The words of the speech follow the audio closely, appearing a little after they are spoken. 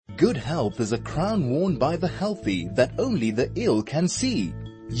Good health is a crown worn by the healthy that only the ill can see.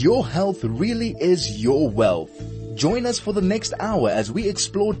 Your health really is your wealth. Join us for the next hour as we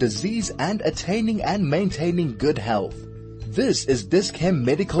explore disease and attaining and maintaining good health. This is Dis-Chem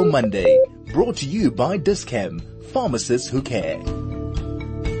Medical Monday, brought to you by Dis-Chem, pharmacists who care.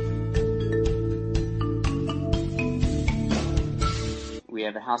 We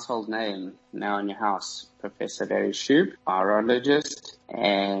have a household name now in your house, Professor Larry Schoub, virologist,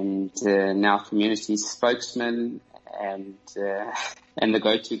 and now community spokesman, and the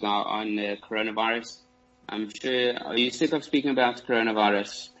go-to guy on coronavirus. I'm sure, are you sick of speaking about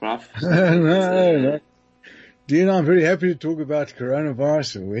coronavirus, Prof? No. Dean, I'm very happy to talk about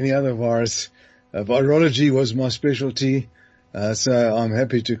coronavirus or any other virus. Virology was my specialty. So I'm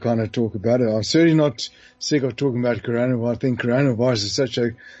happy to kind of talk about it. I'm certainly not sick of talking about coronavirus. I think coronavirus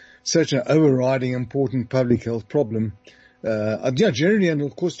is such an overriding important public health problem. Generally, and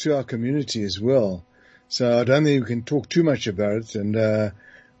of course to our community as well. So I don't think we can talk too much about it. And,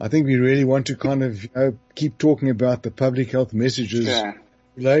 I think we really want to kind of, keep talking about the public health messages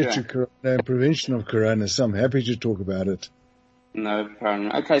related to corona and prevention of corona. So I'm happy to talk about it. No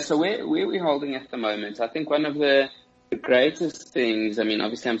problem. Okay. So where are we holding at the moment? I think one of the greatest things, I mean,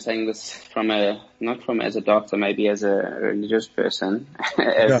 obviously I'm saying this not from as a doctor, maybe as a religious person,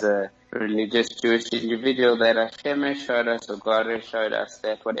 as a religious Jewish individual, that Hashem showed us, or God has showed us,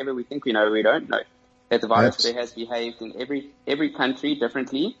 that whatever we think we know, we don't know. That the virus there has behaved in every country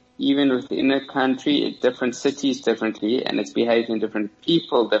differently, even within a country, different cities differently, and it's behaved in different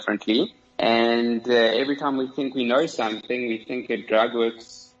people differently. And every time we think we know something, we think a drug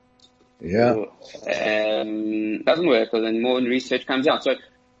works. Doesn't work, or then more research comes out. So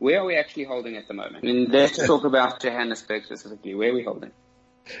where are we actually holding at the moment? And let's talk about Johannesburg specifically. Where are we holding?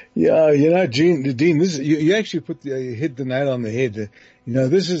 Yeah, Dean, you actually hit the nail on the head.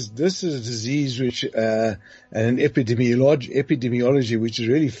 This is a disease which, and an epidemiology which has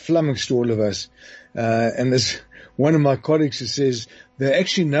really flummoxed all of us. And there's one of my colleagues who says there are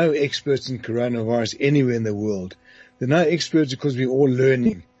actually no experts in coronavirus anywhere in the world. There are no experts because we're all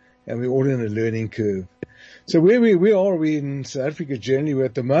learning. And we're all in a learning curve. So where are we in South Africa generally?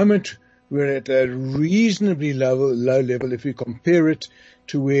 At the moment, we're at a reasonably low level if we compare it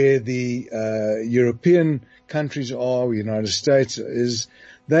to where the European countries are, the United States is.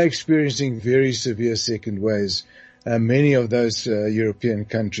 They're experiencing very severe second waves, many of those European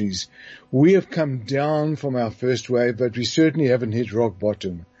countries. We have come down from our first wave, but we certainly haven't hit rock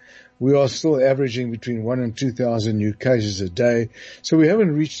bottom. We are still averaging between 1,000 and 2,000 new cases a day. So we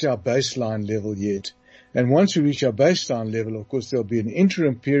haven't reached our baseline level yet. And once we reach our baseline level, of course, there'll be an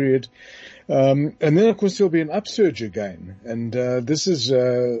interim period. And then, of course, there'll be an upsurge again. And this is,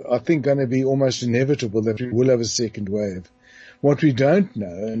 I think, going to be almost inevitable that we will have a second wave. What we don't know,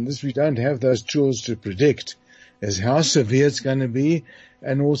 and we don't have those tools to predict, is how severe it's going to be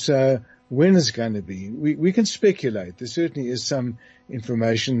and also when it's going to be. We can speculate. There certainly is some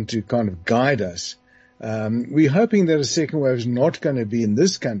information to kind of guide us. We're hoping that a second wave is not going to be in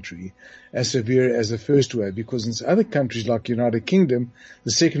this country as severe as the first wave, because in other countries like United Kingdom,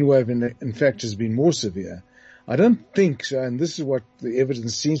 the second wave in fact has been more severe. I don't think so, and this is what the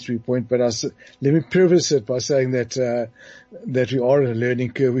evidence seems to be pointing, but let me preface it by saying that we are in a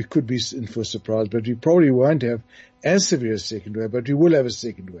learning curve. We could be in for a surprise, but we probably won't have as severe a second wave, but we will have a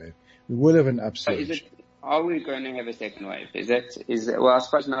second wave. We will have an upsurge. Are we going to have a second wave? Well, I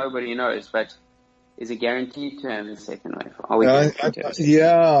suppose nobody knows, but is it guaranteed to have a second wave?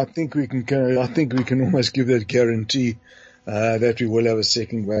 I think we can almost give that guarantee, that we will have a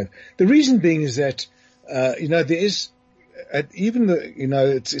second wave. The reason being is that, there is,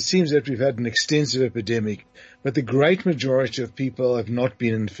 it seems that we've had an extensive epidemic, but the great majority of people have not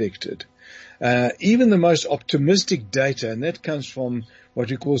been infected. Even the most optimistic data, and that comes from what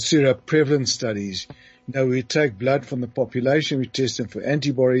we call seroprevalence studies. We take blood from the population, we test them for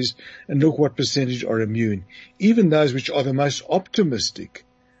antibodies, and look what percentage are immune. Even those which are the most optimistic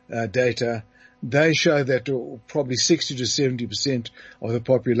data, they show that probably 60 to 70% of the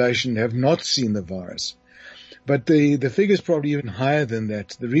population have not seen the virus. But the figure is probably even higher than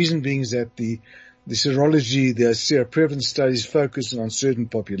that. The reason being is that the serology, the seroprevalence studies focus on certain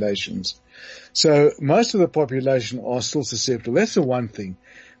populations. So most of the population are still susceptible. That's the one thing.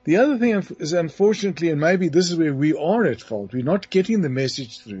 The other thing is, unfortunately, and maybe this is where we are at fault, we're not getting the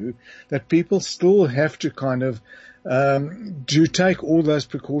message through that people still have to kind of do take all those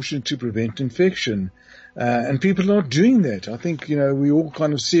precautions to prevent infection. And people are not doing that. I think, we all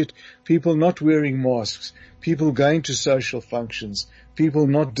kind of see it, people not wearing masks, people going to social functions, people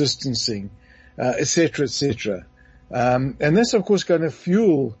not distancing, et cetera, et cetera. And that's, of course, going to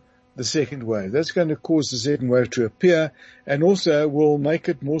fuel the second wave. That's going to cause the second wave to appear, and also will make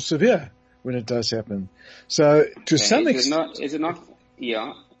it more severe when it does happen. So to some extent, is it not?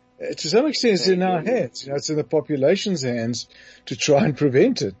 Yeah. To some extent, it's in our hands. It's in the population's hands to try and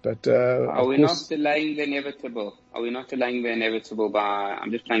prevent it. But are we not delaying the inevitable? Are we not delaying the inevitable by?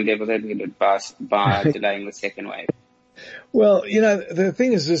 I'm just playing devil's advocate by delaying the second wave. Well, the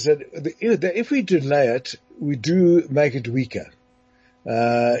thing is this, that if we delay it, we do make it weaker.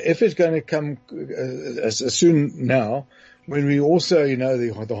 If it's going to come as soon now, when we also,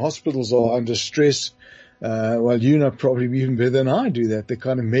 the hospitals are under stress. Well, you know probably even better than I do that. The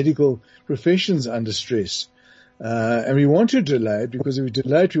kind of medical profession's under stress. And we want to delay it because if we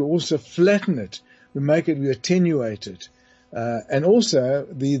delay it, we also flatten it. We attenuate it. And also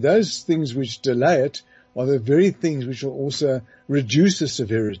those things which delay it are the very things which will also reduce the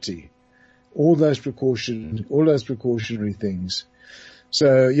severity. All those precautionary things.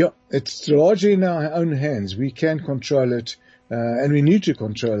 So yeah, it's largely in our own hands. We can control it. And we need to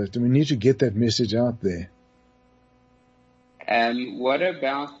control it, and we need to get that message out there. What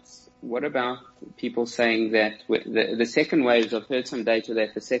about people saying that the second waves? I've heard some data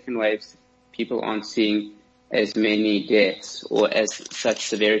that the second waves, people aren't seeing as many deaths or as such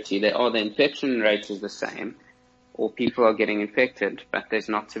severity. The infection rate is the same, or people are getting infected, but there's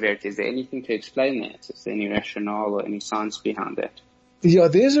not severity. Is there anything to explain that? Is there any rationale or any science behind that? Yeah,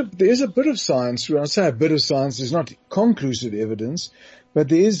 there's a bit of science. When I say a bit of science, there's not conclusive evidence, but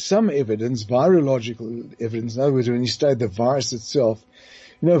there is some evidence, virological evidence. In other words, when you study the virus itself,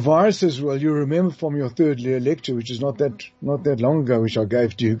 viruses, well, you remember from your third year lecture, which is not that long ago, which I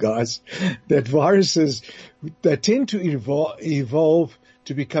gave to you guys, that viruses, they tend to evolve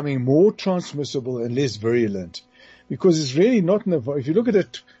to becoming more transmissible and less virulent, because it's really not if you look at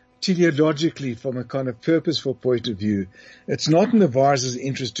it teleologically, from a kind of purposeful point of view, it's not in the virus's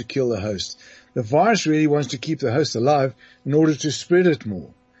interest to kill the host. The virus really wants to keep the host alive in order to spread it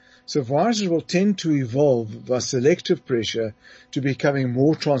more. So viruses will tend to evolve by selective pressure to becoming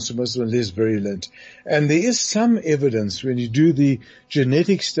more transmissible and less virulent. And there is some evidence when you do the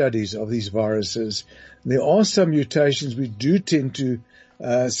genetic studies of these viruses, there are some mutations which do tend to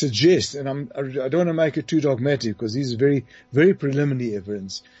suggest, and I don't want to make it too dogmatic because these are very, very preliminary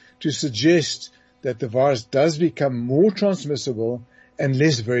evidence, to suggest that the virus does become more transmissible and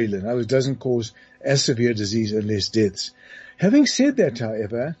less virulent. In other words, it doesn't cause as severe disease and less deaths. Having said that,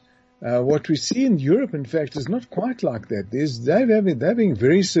 however, what we see in Europe, in fact, is not quite like that. They're having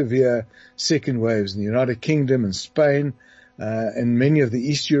very severe second waves in the United Kingdom and Spain, and many of the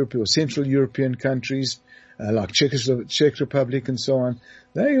East European or Central European countries, like Czech Republic and so on.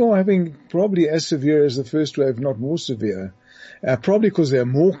 They are having probably as severe as the first wave, not more severe. Probably because there are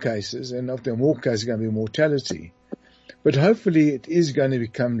more cases, and if there are more cases, there's going to be mortality. But hopefully it is going to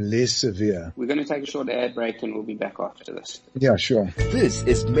become less severe. We're going to take a short ad break and we'll be back after this. Yeah, sure. This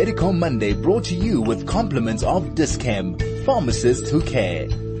is Medical Monday, brought to you with compliments of Dischem, pharmacists who care.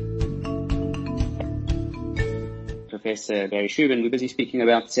 Professor Barry Schoub, and we're busy speaking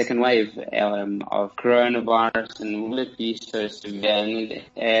about the second wave of coronavirus, and will it be so severe?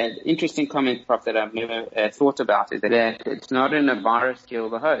 And interesting comment, Prof, that I've never thought about is that it's not in a virus kill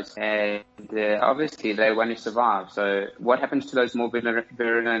the host, and obviously they want to survive. So what happens to those more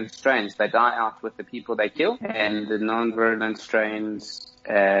virulent strains? They die out with the people they kill, and the non-virulent strains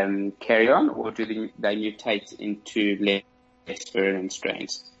carry on, or do they mutate into less virulent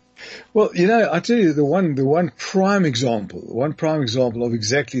strains? Well, I tell you, the one prime example of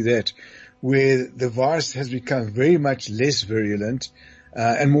exactly that, where the virus has become very much less virulent,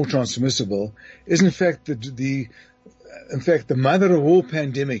 and more transmissible, is in fact the mother of all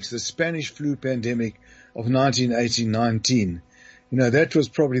pandemics, the Spanish flu pandemic of 1918-19. That was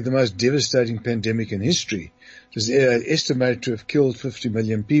probably the most devastating pandemic in history. It was estimated to have killed 50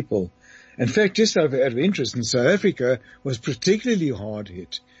 million people. In fact, just out of interest, in South Africa was particularly hard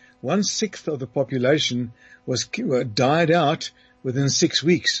hit. 1/6 of the population died out within 6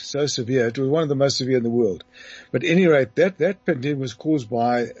 weeks. So severe. It was one of the most severe in the world. But at any rate, that pandemic was caused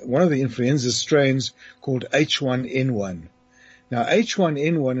by one of the influenza strains called H1N1. Now,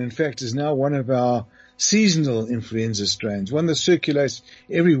 H1N1, in fact, is now one of our seasonal influenza strains, one that circulates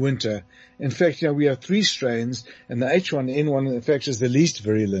every winter. In fact, we have 3 strains, and the H1N1, in fact, is the least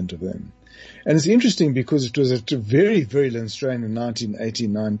virulent of them. And it's interesting because it was a very virulent strain in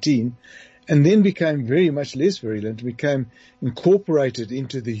 1918-19, and then became very much less virulent, became incorporated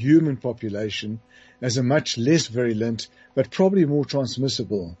into the human population as a much less virulent, but probably more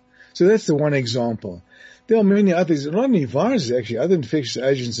transmissible. So that's the one example. There are many others, not only viruses actually, other infectious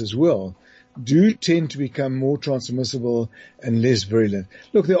agents as well, do tend to become more transmissible and less virulent.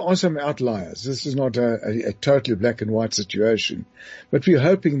 Look, there are some outliers. This is not a totally black and white situation, but we're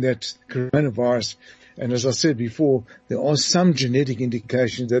hoping that coronavirus, and as I said before, there are some genetic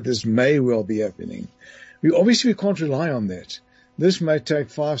indications that this may well be happening. We can't rely on that. This may take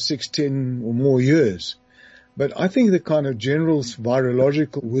 5, 6, 10 or more years. But I think the kind of general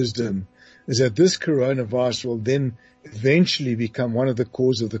virological wisdom is that this coronavirus will then eventually become one of the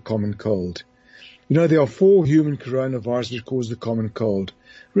causes of the common cold. There are 4 human coronaviruses which cause the common cold.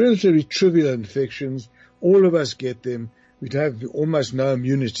 Relatively trivial infections. All of us get them. We have almost no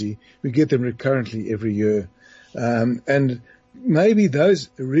immunity. We get them recurrently every year. And maybe those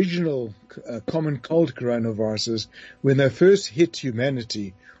original common cold coronaviruses, when they first hit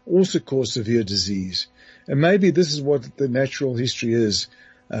humanity, also caused severe disease. And maybe this is what the natural history is.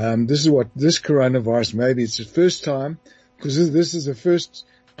 This is what this coronavirus, maybe it's the first time, because this is the first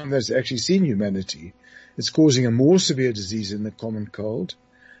time that's actually seen humanity. It's causing a more severe disease than the common cold.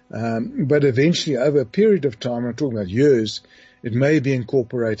 But eventually, over a period of time, I'm talking about years, it may be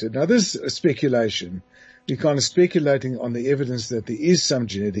incorporated. Now, this is a speculation. We're kind of speculating on the evidence that there is some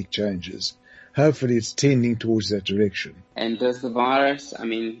genetic changes. Hopefully, it's tending towards that direction. And does the virus,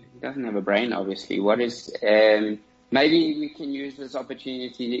 it doesn't have a brain, obviously. What is, maybe we can use this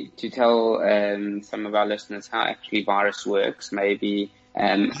opportunity to tell some of our listeners how actually virus works. Maybe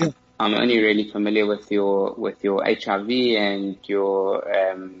I'm only really familiar with your HIV and your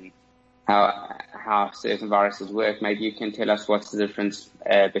how certain viruses work. Maybe you can tell us what's the difference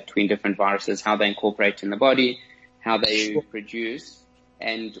between different viruses, how they incorporate in the body, how they produce,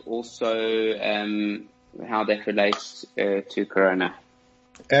 and also how that relates to corona.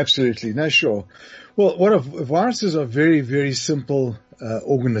 Absolutely. No, sure. Well, viruses are very, very simple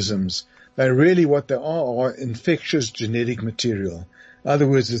organisms. They're really what they are infectious genetic material. In other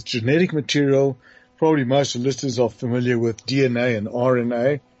words, it's genetic material. Probably most listeners are familiar with DNA and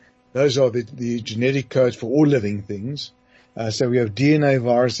RNA. Those are the genetic codes for all living things. So we have DNA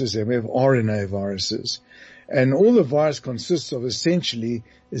viruses and we have RNA viruses. And all the virus consists of essentially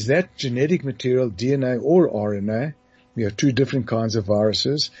is that genetic material, DNA or RNA. We have 2 different kinds of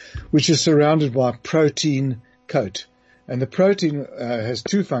viruses, which is surrounded by a protein coat. And the protein has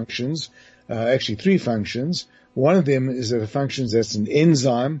 2 functions, actually 3 functions. One of them is that it functions as an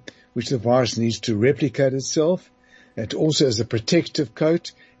enzyme, which the virus needs to replicate itself. It also has a protective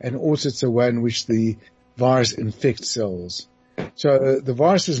coat, and also it's a way in which the virus infects cells. So the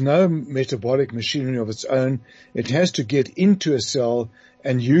virus has no metabolic machinery of its own. It has to get into a cell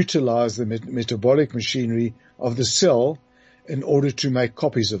and utilize the metabolic machinery of the cell in order to make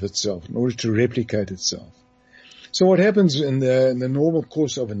copies of itself, in order to replicate itself. So what happens in the normal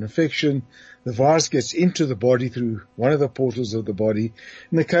course of an infection, the virus gets into the body through one of the portals of the body.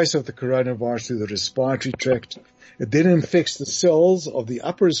 In the case of the coronavirus, through the respiratory tract. It then infects the cells of the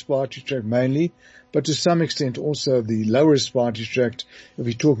upper respiratory tract mainly, but to some extent also the lower respiratory tract, if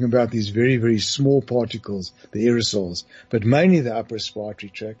we're talking about these very, very small particles, the aerosols, but mainly the upper respiratory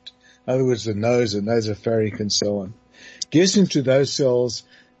tract. In other words, the nose, the nasopharynx, and so on. Gets into those cells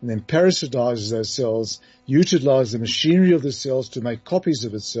and then parasitizes those cells, utilizes the machinery of the cells to make copies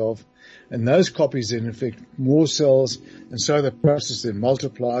of itself, and those copies then infect more cells, and so the process then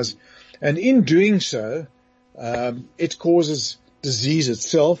multiplies. And in doing so, it causes disease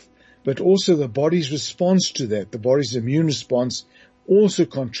itself, but also the body's response to that, the body's immune response, also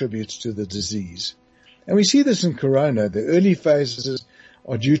contributes to the disease. And we see this in corona. The early phases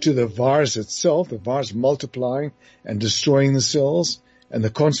are due to the virus itself, the virus multiplying and destroying the cells, and the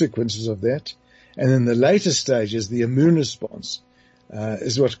consequences of that. And then the later stages, the immune response,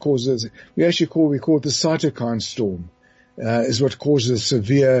 is what causes, we call it the cytokine storm, is what causes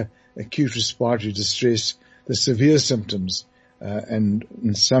severe acute respiratory distress, the severe symptoms, and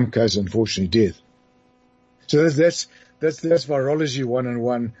in some cases, unfortunately, death. So that's virology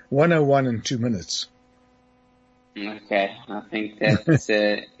 101 in 2 minutes. Okay, I think that's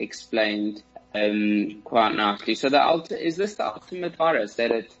explained quite nicely. So is this the ultimate virus,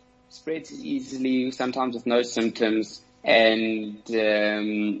 that it spreads easily, sometimes with no symptoms, and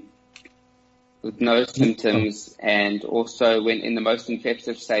and also when in the most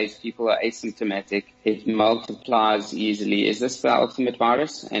infectious stage people are asymptomatic, it multiplies easily. Is this the ultimate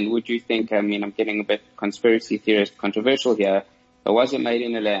virus? And would you think, I'm getting a bit conspiracy theorist controversial here, but was it made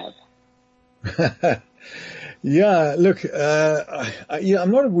in a lab? Yeah, look,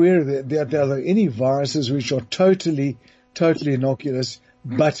 I'm not aware that there are any viruses which are totally innocuous,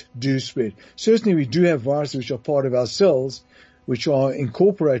 but do spread. Certainly we do have viruses which are part of our cells, which are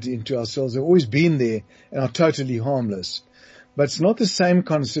incorporated into our cells. They've always been there and are totally harmless. But it's not the same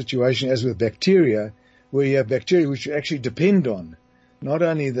kind of situation as with bacteria, where you have bacteria which you actually depend on. Not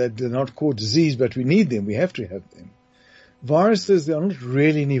only that they're not cause disease, but we need them. We have to have them. Viruses, there are not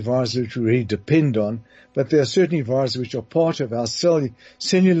really any viruses which we really depend on, but there are certainly viruses which are part of our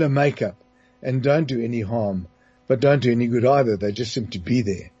cellular makeup and don't do any harm, but don't do any good either. They just seem to be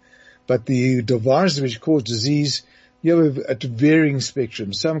there. But the viruses which cause disease, you have at varying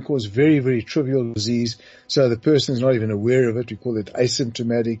spectrum. Some cause very, very trivial disease, so the person is not even aware of it. We call it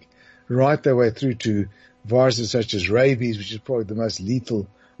asymptomatic, right the way through to viruses such as rabies, which is probably the most lethal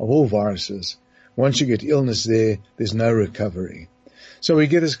of all viruses. Once you get illness there, there's no recovery. So we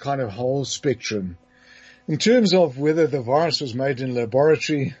get this kind of whole spectrum. In terms of whether the virus was made in a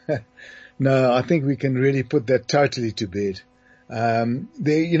laboratory, no, I think we can really put that totally to bed.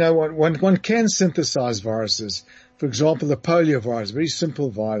 One can synthesize viruses. For example, the polio virus, very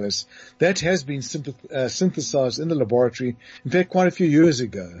simple virus, that has been synthesized in the laboratory, in fact, quite a few years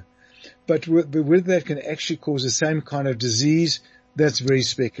ago. But whether that can actually cause the same kind of disease, that's very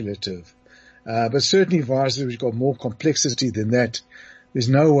speculative. But certainly viruses which got more complexity than that, there's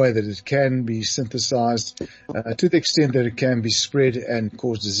no way that it can be synthesized to the extent that it can be spread and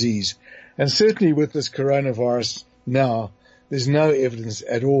cause disease. And certainly with this coronavirus now, there's no evidence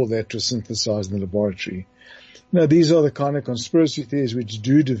at all that it was synthesized in the laboratory. Now, these are the kind of conspiracy theories which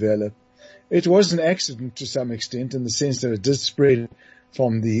do develop. It was an accident to some extent in the sense that it did spread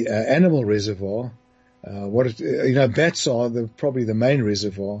from the animal reservoir. Bats are probably the main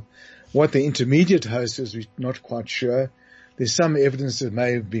reservoir. What the intermediate host is, we're not quite sure. There's some evidence that it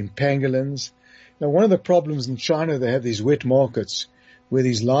may have been pangolins. Now, one of the problems in China, they have these wet markets where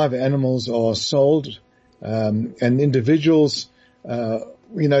these live animals are sold, and individuals,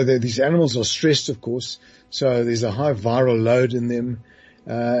 these animals are stressed, of course, so there's a high viral load in them,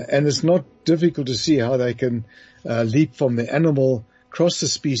 and it's not difficult to see how they can leap from the animal, cross the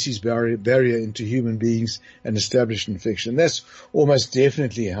species barrier into human beings and establish infection. That's almost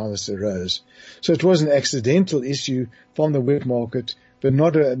definitely how this arose. So it was an accidental issue from the wet market, but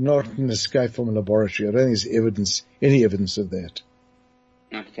not an escape from a laboratory. I don't think there's any evidence of that.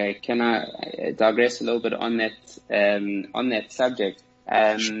 Okay, can I digress a little bit on that subject?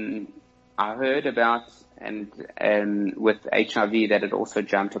 I heard about and with HIV that it also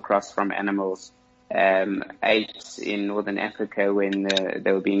jumped across from animals. Apes in northern Africa when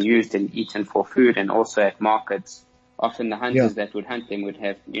they were being used and eaten for food, and also at markets. Often the hunters that would hunt them would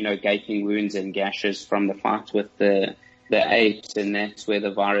have, gaping wounds and gashes from the fight with the apes, and that's where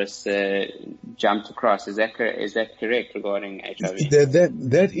the virus jumped across. Is that correct regarding HIV?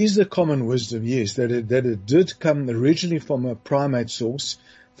 That is the common wisdom, yes, that it did come originally from a primate source,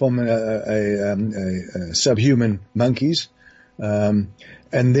 from a subhuman monkeys.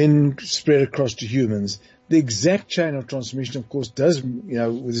 And then spread across to humans. The exact chain of transmission, of course, there's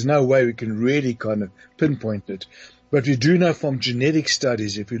no way we can really kind of pinpoint it. But we do know from genetic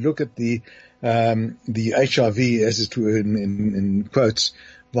studies, if we look at the HIV, as it were, in quotes,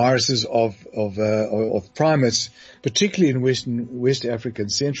 viruses of primates, particularly in West Africa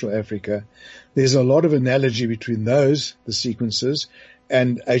and Central Africa, there's a lot of analogy between those, the sequences,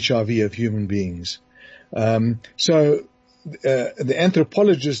 and HIV of human beings. The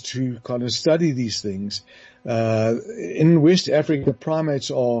anthropologists who kind of study these things, in West Africa,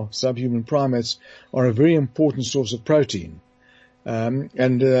 subhuman primates are a very important source of protein.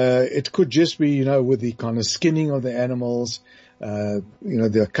 It could just be, with the kind of skinning of the animals, there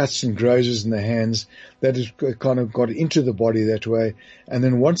are cuts and grazes in the hands that it kind of got into the body that way. And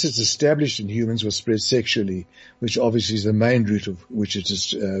then once it's established in humans, was spread sexually, which obviously is the main route of which it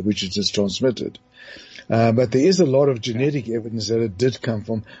is transmitted. But there is a lot of genetic evidence that it did come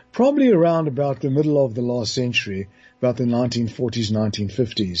from, probably around about the middle of the last century, about the 1940s,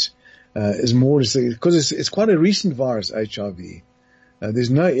 1950s, is more to say, because it's quite a recent virus, HIV. There's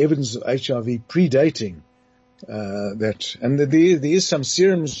no evidence of HIV predating that, and there is some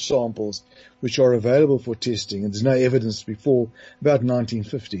serum samples which are available for testing, and there's no evidence before about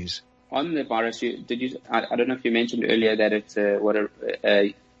 1950s. On the virus, I don't know if you mentioned earlier that it's what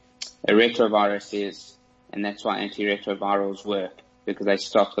a retrovirus is, and that's why antiretrovirals work, because they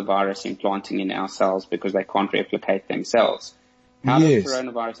stop the virus implanting in our cells because they can't replicate themselves. How does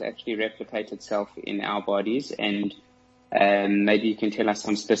coronavirus actually replicate itself in our bodies? And maybe you can tell us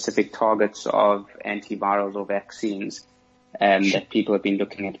some specific targets of antivirals or vaccines that people have been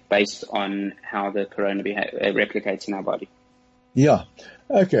looking at based on how the corona replicates in our body. Yeah.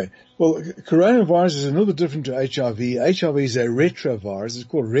 Okay. Well, coronavirus is a little bit different to HIV. HIV is a retrovirus. It's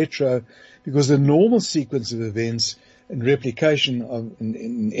called retro because the normal sequence of events and replication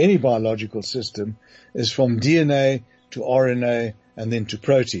in any biological system is from DNA to RNA, and then to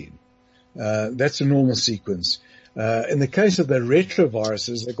protein. That's a normal sequence. In the case of the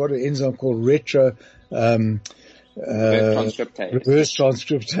retroviruses, they've got an enzyme called reverse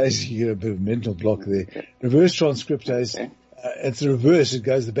transcriptase. You get a bit of a mental block there. Reverse transcriptase. It's the reverse. It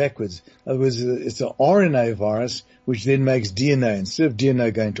goes the backwards. In other words, it's an RNA virus, which then makes DNA. Instead of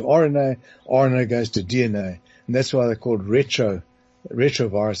DNA going to RNA, RNA goes to DNA. And that's why they're called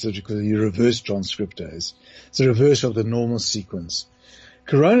retroviruses, because you reverse transcriptase. It's the reverse of the normal sequence.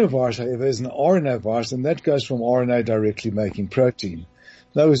 Coronavirus, however, is an RNA virus, and that goes from RNA directly making protein.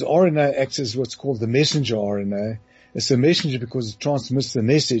 Those RNA acts as what's called the messenger RNA. It's a messenger because it transmits the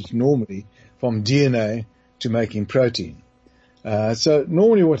message normally from DNA to making protein. So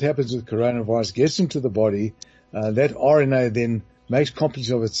normally what happens with coronavirus gets into the body, that RNA then makes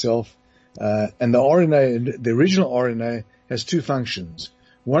copies of itself, and the original RNA has two functions.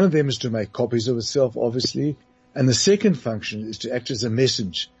 One of them is to make copies of itself, obviously, and the second function is to act as a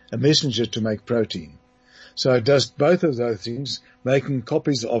messenger to make protein. So it does both of those things, making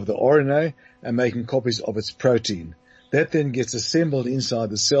copies of the RNA and making copies of its protein. That then gets assembled inside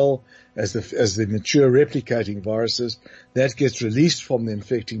the cell as the mature replicating viruses. That gets released from the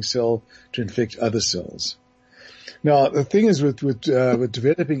infecting cell to infect other cells. Now, the thing is with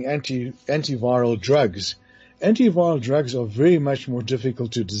developing antiviral drugs are very much more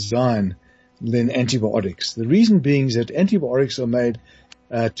difficult to design than antibiotics. The reason being is that antibiotics are made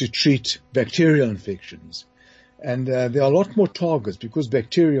to treat bacterial infections. And there are a lot more targets because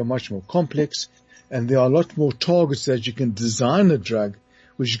bacteria are much more complex, and there are a lot more targets that you can design a drug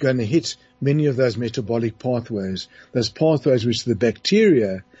which is going to hit many of those metabolic pathways, those pathways which the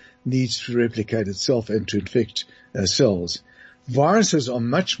bacteria needs to replicate itself and to infect cells. Viruses are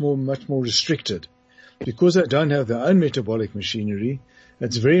much more restricted. Because they don't have their own metabolic machinery,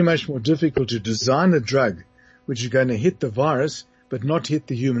 it's very much more difficult to design a drug which is going to hit the virus but not hit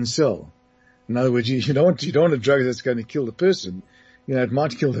the human cell. In other words, you don't want a drug that's going to kill the person. It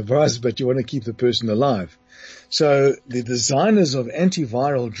might kill the virus, but you want to keep the person alive. So the designers of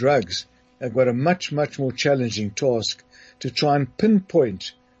antiviral drugs have got a much more challenging task to try and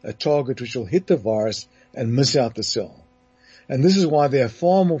pinpoint a target which will hit the virus and miss out the cell. And this is why there are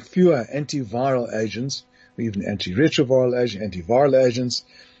far more fewer antiviral agents, or even antiretroviral agents, antiviral agents,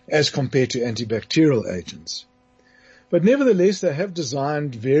 as compared to antibacterial agents. But nevertheless, they have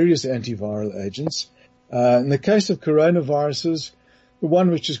designed various antiviral agents. In the case of coronaviruses, the one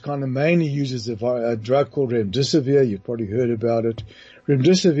which is kind of mainly used is a drug called remdesivir. You've probably heard about it.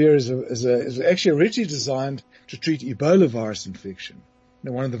 Remdesivir is actually originally designed to treat Ebola virus infection,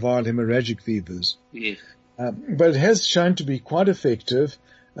 one of the viral hemorrhagic fevers. Yes. But it has shown to be quite effective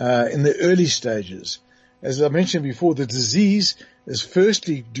in the early stages. As I mentioned before, the disease is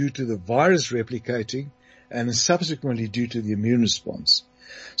firstly due to the virus replicating and subsequently due to the immune response.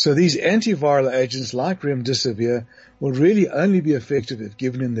 So these antiviral agents like remdesivir will really only be effective if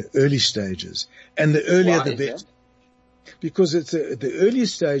given in the early stages. And the earlier the better. Because it's the early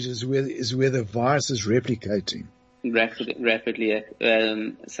stages is where the virus is replicating. Rapidly,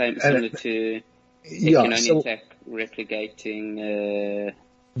 similar to... It can only attack replicating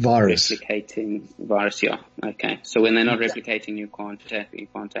virus, yeah. Okay. So when they're not replicating, you can't take.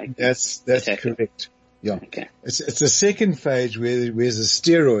 That's correct. Yeah. Okay. It's the second phase where the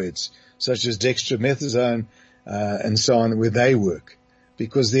steroids, such as dextromethasone, and so on, where they work.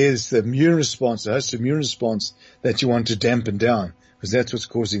 Because there's the immune response, the host immune response that you want to dampen down, because that's what's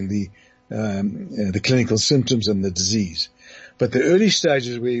causing the clinical symptoms and the disease. But the early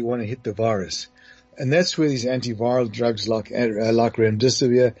stages where you want to hit the virus. And that's where these antiviral drugs like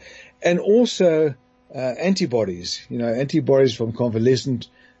remdesivir and also, antibodies, antibodies from convalescent,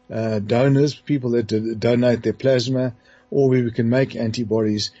 donors, people that donate their plasma, or where we can make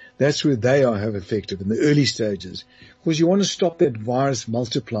antibodies. That's where they have effective in the early stages. Because you want to stop that virus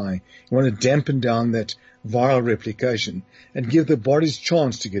multiplying. You want to dampen down that viral replication and give the body's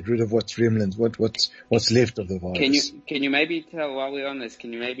chance to get rid of what's remnants, what's left of the virus. Can you maybe tell, while we're on this,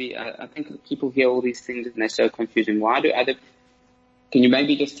 I think people hear all these things and they're so confusing. Can you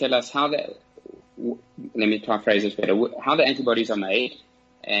maybe just tell us let me try to phrase this better, how the antibodies are made,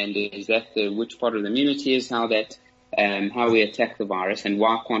 and is that which part of the immunity is how we attack the virus, and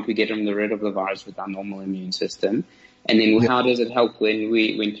why can't we get rid of the virus with our normal immune system? And then how does it help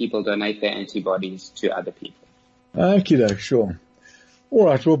when people donate their antibodies to other people? Okay, sure. All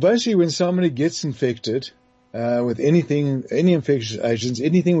right. Well, basically, when somebody gets infected with any infectious agents,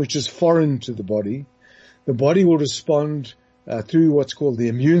 anything which is foreign to the body will respond through what's called the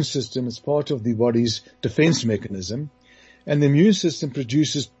immune system. It's part of the body's defense mechanism, and the immune system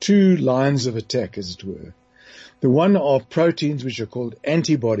produces two lines of attack, as it were. The one are proteins which are called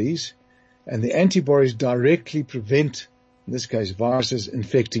antibodies, and the antibodies directly prevent, in this case, viruses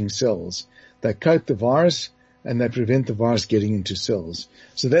infecting cells. They coat the virus and they prevent the virus getting into cells.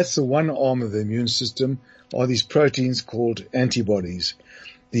 So that's the one arm of the immune system, are these proteins called antibodies.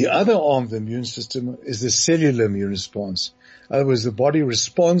 The other arm of the immune system is the cellular immune response. In other words, the body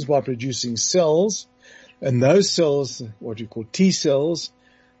responds by producing cells, and those cells, what you call T cells,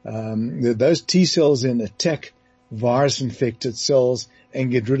 those T cells then attack virus-infected cells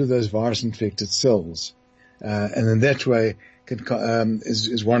and get rid of those virus-infected cells. And in that way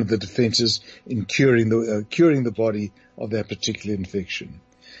is one of the defenses in curing the body of that particular infection.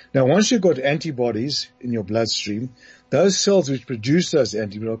 Now, once you've got antibodies in your bloodstream, those cells which produce those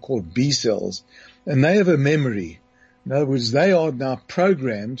antibodies are called B cells, and they have a memory. In other words, they are now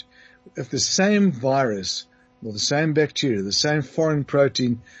programmed. If the same virus or the same bacteria, the same foreign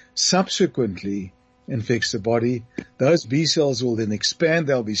protein subsequently infects the body, those B cells will then expand,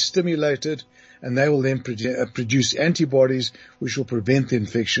 they'll be stimulated, and they will then produce antibodies which will prevent the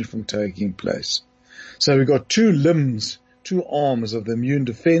infection from taking place. So we've got two limbs, two arms of the immune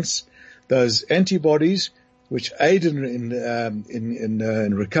defense, those antibodies which aid in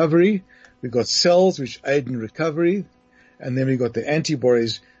recovery. We've got cells which aid in recovery, and then we've got the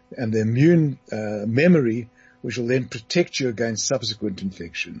antibodies and the immune memory which will then protect you against subsequent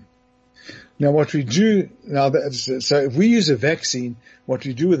infection. Now what we do, so if we use a vaccine, what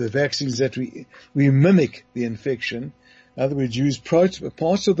we do with the vaccine is that we mimic the infection. In other words, use parts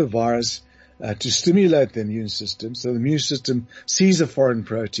of the virus to stimulate the immune system. So the immune system sees a foreign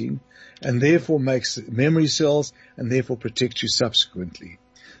protein and therefore makes memory cells and therefore protects you subsequently.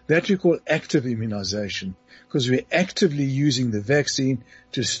 That we call active immunization, because we're actively using the vaccine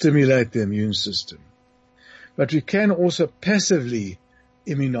to stimulate the immune system. But we can also passively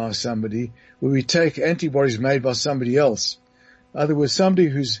immunize somebody where we take antibodies made by somebody else. In other words, somebody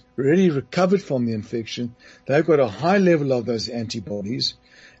who's already recovered from the infection, they've got a high level of those antibodies,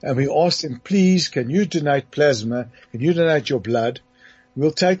 and we ask them, please, can you donate plasma? Can you donate your blood?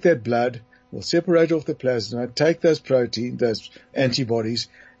 We'll take that blood, we'll separate off the plasma, take those antibodies,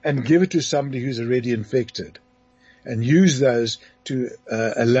 and give it to somebody who's already infected, and use those to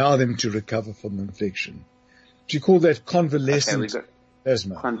allow them to recover from the infection. Do you call that convalescent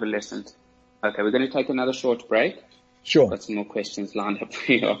plasma? Convalescent. Okay, we're going to take another short break. Sure. Got some more questions lined up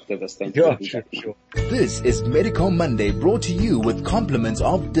for you after this. Thank you. Sure. This is Medical Monday, brought to you with compliments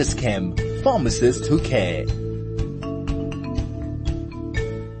of Dischem, pharmacists who care.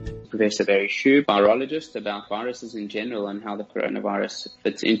 Professor Barry Schoub, virologist, about viruses in general and how the coronavirus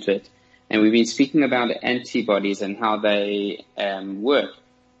fits into it. And we've been speaking about antibodies and how they work.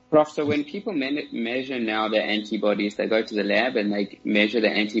 Prof, so when people measure now their antibodies, they go to the lab and they measure the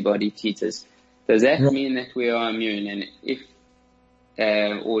antibody titers. Does that mean that we are immune? And if,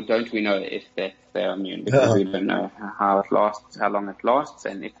 or don't we know if they are immune? Because we don't know how it lasts, how long it lasts,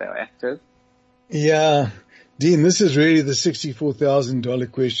 and if they're active. Yeah. Dean, this is really the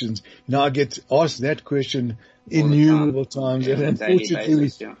 $64,000 questions. I get asked that question innumerable times. Yeah, and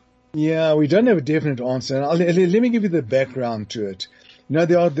unfortunately, we don't have a definite answer. And let me give you the background to it.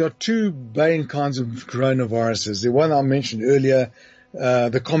 There are two main kinds of coronaviruses. The one I mentioned earlier,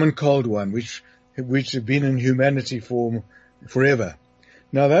 the common cold one, which have been in humanity for forever.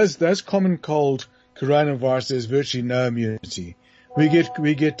 Now those common cold coronaviruses, there's virtually no immunity. We get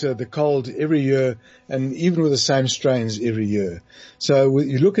the cold every year, and even with the same strains every year. So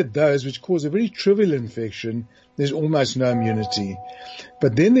you look at those which cause a very trivial infection, there's almost no immunity.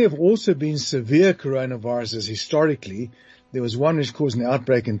 But then there have also been severe coronaviruses historically. There was one which caused an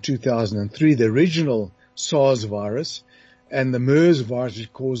outbreak in 2003, the original SARS virus, and the MERS virus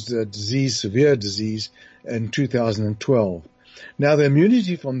which caused a severe disease in 2012. Now the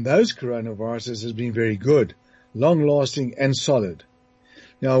immunity from those coronaviruses has been very good, long-lasting and solid.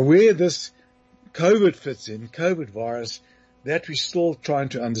 Now where this COVID fits in, COVID virus, that we're still trying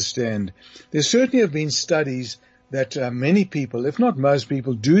to understand. There certainly have been studies that many people, if not most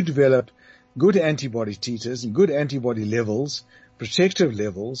people, do develop good antibody titers and good antibody levels, protective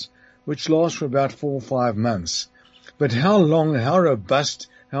levels, which last for about 4 or 5 months. But how long, how robust,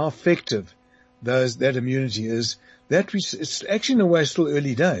 how effective that immunity is, it's actually in a way still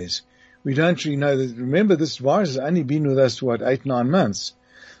early days. We don't really know that. Remember, this virus has only been with us for 8, 9 months.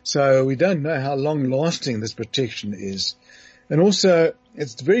 So we don't know how long lasting this protection is. And also,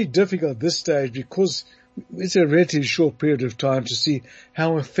 it's very difficult at this stage because it's a relatively short period of time to see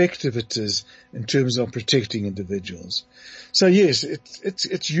how effective it is in terms of protecting individuals. So yes,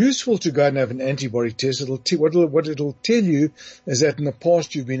 it's useful to go and have an antibody test. What it'll tell you is that in the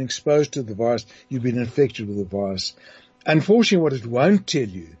past you've been exposed to the virus, you've been infected with the virus. Unfortunately, what it won't tell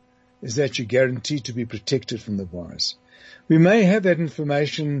you is that you're guaranteed to be protected from the virus. We may have that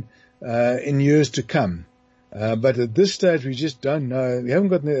information in years to come. But at this stage, we just don't know. We haven't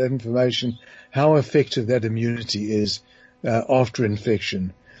got that information how effective that immunity is after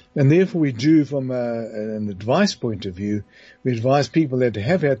infection. And therefore, we do, from an advice point of view, we advise people that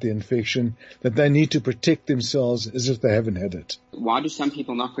have had the infection that they need to protect themselves as if they haven't had it. Why do some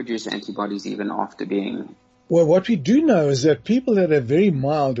people not produce antibodies even after being? Well, what we do know is that people that are very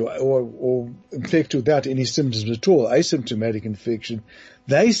mild or infected without any symptoms at all, asymptomatic infection,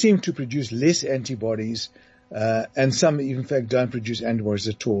 they seem to produce less antibodies. And some, in fact, don't produce antibodies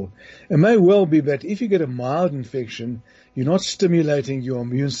at all. It may well be that if you get a mild infection, you're not stimulating your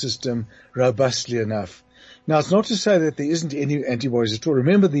immune system robustly enough. Now, it's not to say that there isn't any antibodies at all.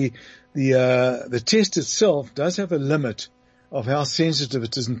 Remember, the test itself does have a limit of how sensitive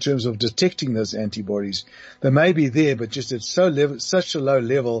it is in terms of detecting those antibodies. They may be there, but just at such a low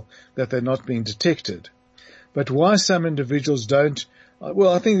level that they're not being detected. But why some individuals don't?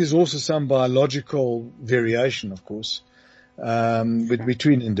 Well, I think there's also some biological variation, of course,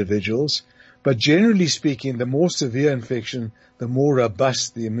 between individuals. But generally speaking, the more severe infection, the more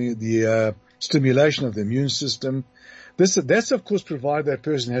robust the stimulation of the immune system. That's of course provided that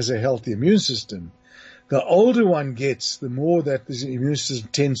person has a healthy immune system. The older one gets, the more that the immune system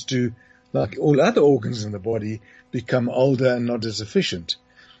tends to, like all other organs in the body, become older and not as efficient.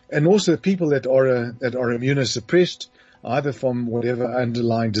 And also people that are immunosuppressed, either from whatever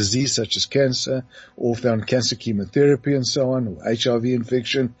underlying disease such as cancer, or if they're on cancer chemotherapy and so on, or HIV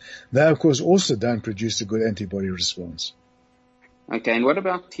infection, they of course also don't produce a good antibody response. Okay, and what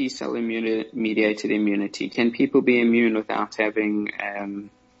about T-cell mediated immunity? Can people be immune without having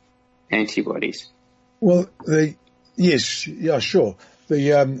antibodies? Well, yes, yeah, sure.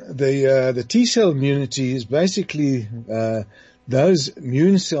 The T-cell immunity is basically those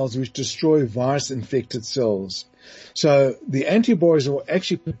immune cells which destroy virus-infected cells. So the antibodies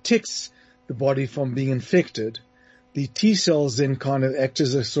actually protects the body from being infected. The T cells then kind of act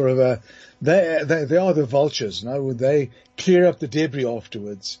as a sort of they are the vultures, no? They clear up the debris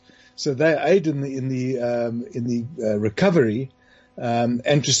afterwards. So they aid in the recovery,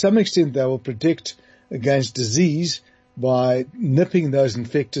 and to some extent they will protect against disease by nipping those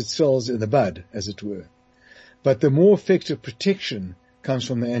infected cells in the bud, as it were. But the more effective protection comes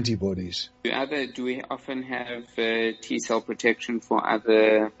from the antibodies. Do we often have T-cell protection for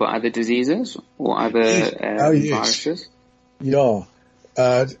other diseases or other viruses? Yeah.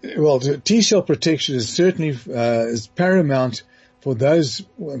 Well, T-cell protection is certainly is paramount for those,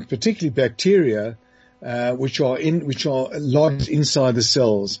 particularly bacteria, which are lodged inside the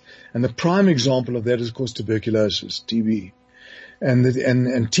cells. And the prime example of that is, of course, tuberculosis, TB. And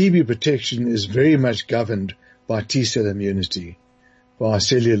TB protection is very much governed by T-cell immunity, by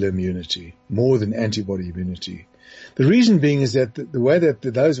cellular immunity, more than antibody immunity. The reason being is that the way that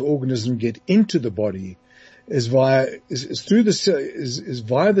those organisms get into the body is via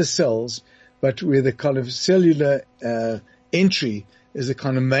the cells, but where the kind of cellular entry is the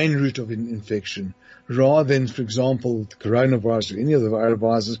kind of main route of infection, rather than, for example, the coronavirus or any of the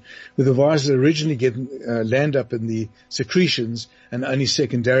viruses, where the viruses originally land up in the secretions and only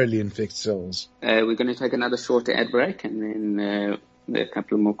secondarily infect cells. We're going to take another short ad break, and then there are a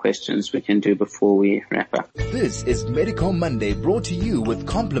couple of more questions we can do before we wrap up. This is Medical Monday, brought to you with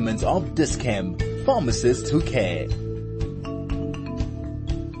compliments of Dischem, pharmacists who care.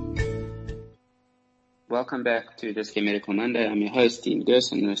 Welcome back to Dischem Medical Monday. I'm your host, Dean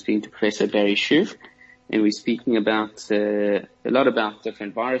Gerson, and I'm speaking to Professor Barry Schoub, and we're speaking about a lot about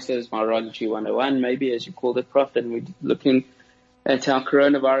different viruses, virology 101, maybe as you called it, Prof, and we're looking at how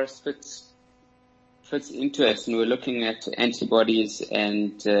coronavirus fits into us, and we're looking at antibodies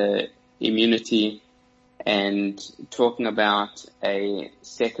and immunity, and talking about a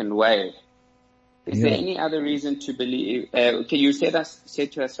second wave. Is there any other reason to believe? You said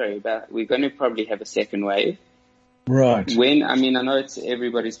to us, about we're going to probably have a second wave. Right. When? I mean, I know it's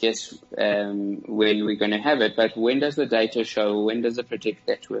everybody's guess when we're going to have it, but when does the data show? When does it predict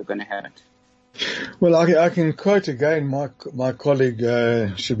that we're going to have it? Well, I can quote again my colleague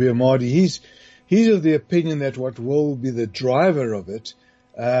Shabir Mahdi. He's of the opinion that what will be the driver of it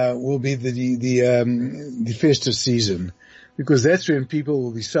will be the festive season, because that's when people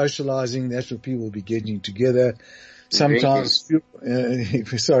will be socializing. That's when people will be getting together. Sometimes,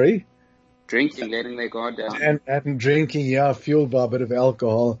 sorry, drinking, letting their guard down. And drinking, yeah, fueled by a bit of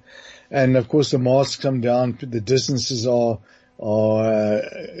alcohol. And of course the masks come down, the distances go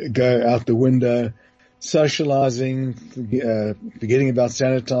out the window, socializing, forgetting about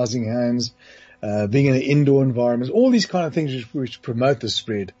sanitizing hands, being in an indoor environment, all these kind of things which promote the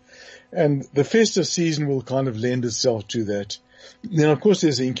spread. And the festive season will kind of lend itself to that. Then of course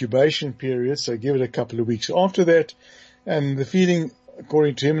there's an incubation period, so give it a couple of weeks after that. And the feeling,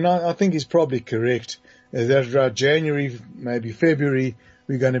 according to him, and I think he's probably correct, is that around January, maybe February,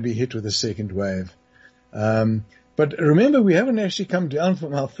 we're going to be hit with a second wave. But remember, we haven't actually come down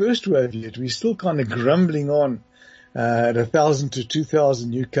from our first wave yet. We're still kind of grumbling on at 1,000 to 2,000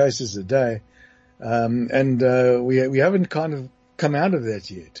 new cases a day. We haven't kind of come out of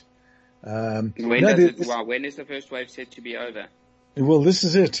that yet. When is the first wave said to be over? Well, this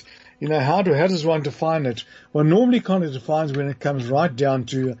is it. How does one define it? One normally kind of defines when it comes right down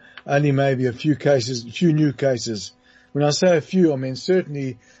to only maybe a few new cases. When I say a few, I mean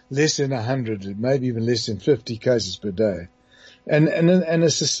certainly less than 100, maybe even less than 50 cases per day. And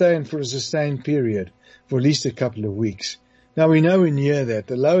for a sustained period, for at least a couple of weeks. Now we know we're near that.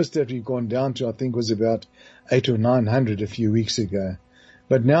 The lowest that we've gone down to, I think, was about 800 or 900 a few weeks ago.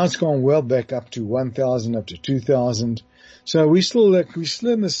 But now it's gone well back up to 1,000, up to 2,000. So we're still in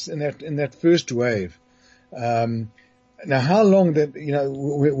that first wave. Now how long that,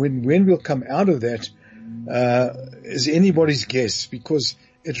 when we'll come out of that, is anybody's guess, because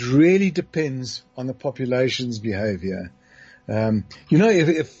it really depends on the population's behavior.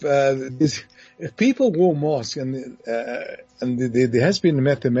 If people wore masks, and there has been a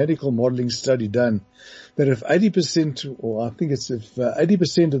mathematical modeling study done, that if 80%, or I think it's if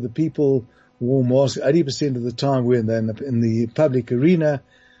 80% of the people wore masks 80% of the time when they're in the public arena,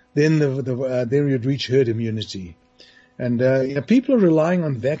 then we'd reach herd immunity. And people are relying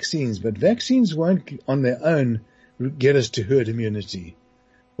on vaccines, but vaccines won't on their own get us to herd immunity.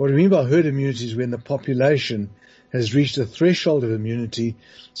 What I mean by herd immunity is when the population has reached a threshold of immunity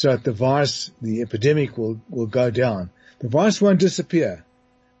so that the epidemic will go down. The virus won't disappear.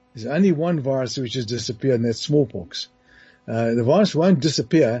 There's only one virus which has disappeared, and that's smallpox. The virus won't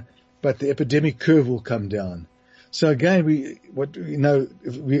disappear, but the epidemic curve will come down. So again, we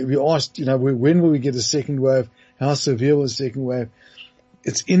asked, when will we get a second wave? How severe will the second wave?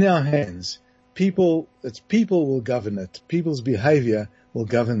 It's in our hands. People will govern it. People's behavior will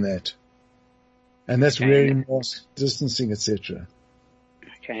govern that. And that's wearing masks, distancing, etc.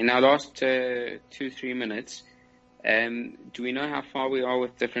 Okay, now last 2-3 minutes. Do we know how far we are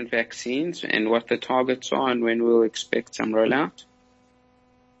with different vaccines and what the targets are and when we'll expect some rollout?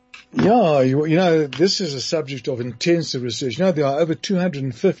 Yeah, this is a subject of intensive research. There are over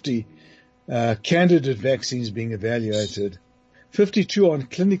 250 candidate vaccines being evaluated, 52 on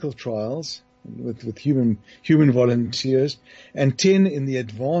clinical trials with human volunteers, and 10 in the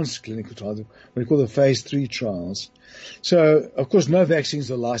advanced clinical trials, what we call the phase 3 trials. So, of course, no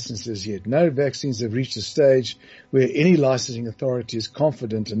vaccines are licensed as yet. No vaccines have reached a stage where any licensing authority is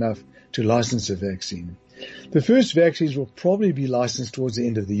confident enough to license a vaccine. The first vaccines will probably be licensed towards the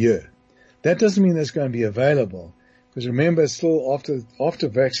end of the year. That doesn't mean that's going to be available, because remember, still after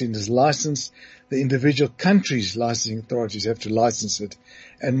vaccine is licensed, the individual countries' licensing authorities have to license it.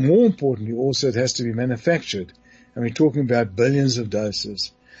 And more importantly, also it has to be manufactured. And we're talking about billions of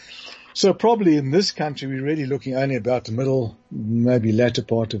doses. So probably in this country, we're really looking only about the middle, maybe latter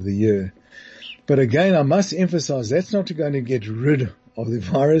part of the year. But again, I must emphasize that's not going to get rid of the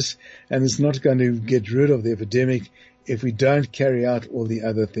virus, and it's not going to get rid of the epidemic if we don't carry out all the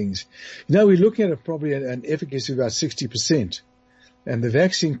other things. We're looking at probably an efficacy of about 60%. And the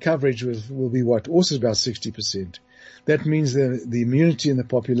vaccine coverage will be also about 60%. That means the immunity in the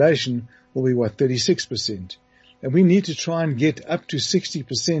population will be 36%. And we need to try and get up to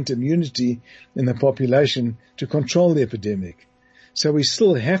 60% immunity in the population to control the epidemic. So we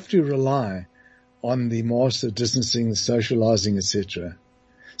still have to rely on the mask, the distancing, the socializing, etc.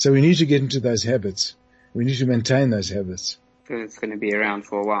 So we need to get into those habits. We need to maintain those habits. So it's going to be around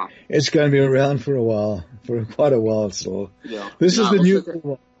for a while. It's going to be around for a while, for quite a while still. Yeah. This is the new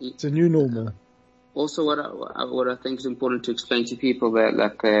normal. It's a new normal. Also, what I think is important to explain to people that,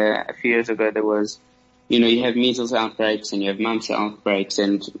 a few years ago there was, you have measles outbreaks and you have mumps outbreaks,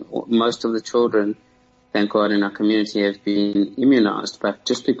 and most of the children, thank God, in our community have been immunized. But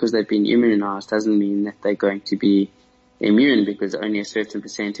just because they've been immunized doesn't mean that they're going to be immune, because only a certain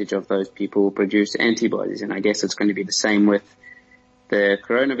percentage of those people will produce antibodies. And I guess it's going to be the same with the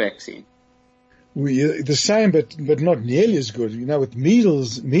corona vaccine. The same, but not nearly as good. With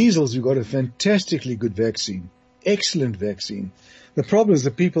measles, we've got a fantastically good vaccine, excellent vaccine. The problem is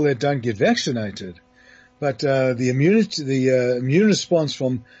the people that don't get vaccinated. But the immune response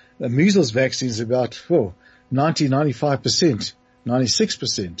from the measles vaccine is about 95%,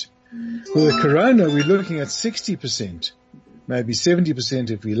 96%. For the corona, we're looking at 60%, maybe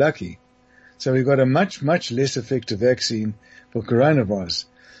 70% if we're lucky. So we've got a much, much less effective vaccine for coronavirus.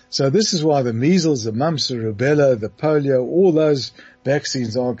 So this is why the measles, the mumps, the rubella, the polio, all those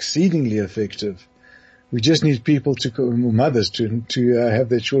vaccines are exceedingly effective. We just need people mothers to have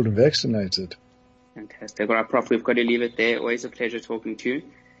their children vaccinated. Fantastic. All right, Prof, we've got to leave it there. Always a pleasure talking to you.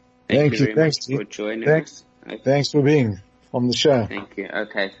 Thank you very Thanks, much for joining us. Okay. Thanks for being on the show. Thank you.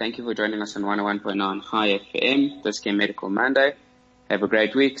 Okay, thank you for joining us on 101.9 High FM, this Game Medical Monday. Have a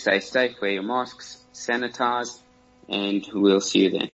great week. Stay safe, wear your masks, sanitize, and we'll see you then.